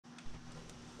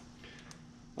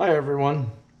Hi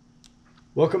everyone,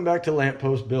 welcome back to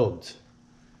Lamppost Builds.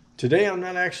 Today I'm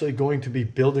not actually going to be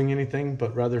building anything,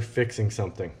 but rather fixing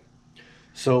something.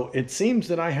 So it seems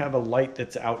that I have a light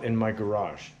that's out in my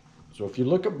garage. So if you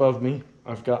look above me,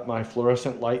 I've got my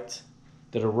fluorescent lights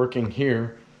that are working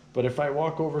here, but if I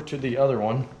walk over to the other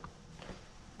one,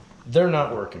 they're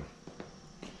not working.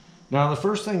 Now the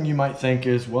first thing you might think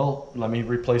is, well, let me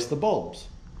replace the bulbs.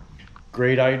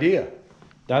 Great idea.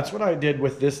 That's what I did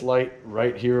with this light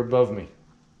right here above me,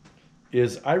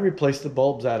 is I replaced the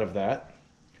bulbs out of that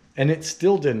and it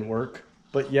still didn't work,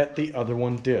 but yet the other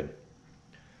one did.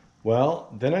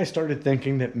 Well, then I started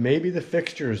thinking that maybe the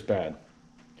fixture is bad.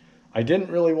 I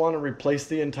didn't really want to replace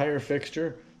the entire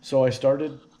fixture, so I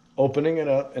started opening it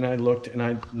up and I looked and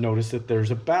I noticed that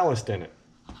there's a ballast in it.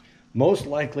 Most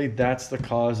likely that's the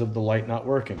cause of the light not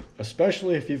working,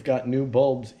 especially if you've got new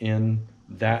bulbs in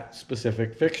that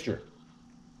specific fixture.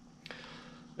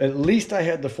 At least I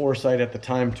had the foresight at the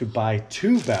time to buy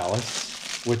two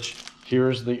ballasts, which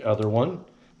here's the other one,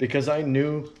 because I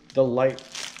knew the light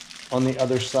on the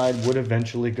other side would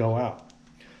eventually go out.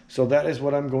 So that is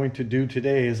what I'm going to do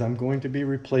today, is I'm going to be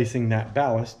replacing that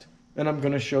ballast, and I'm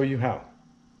going to show you how.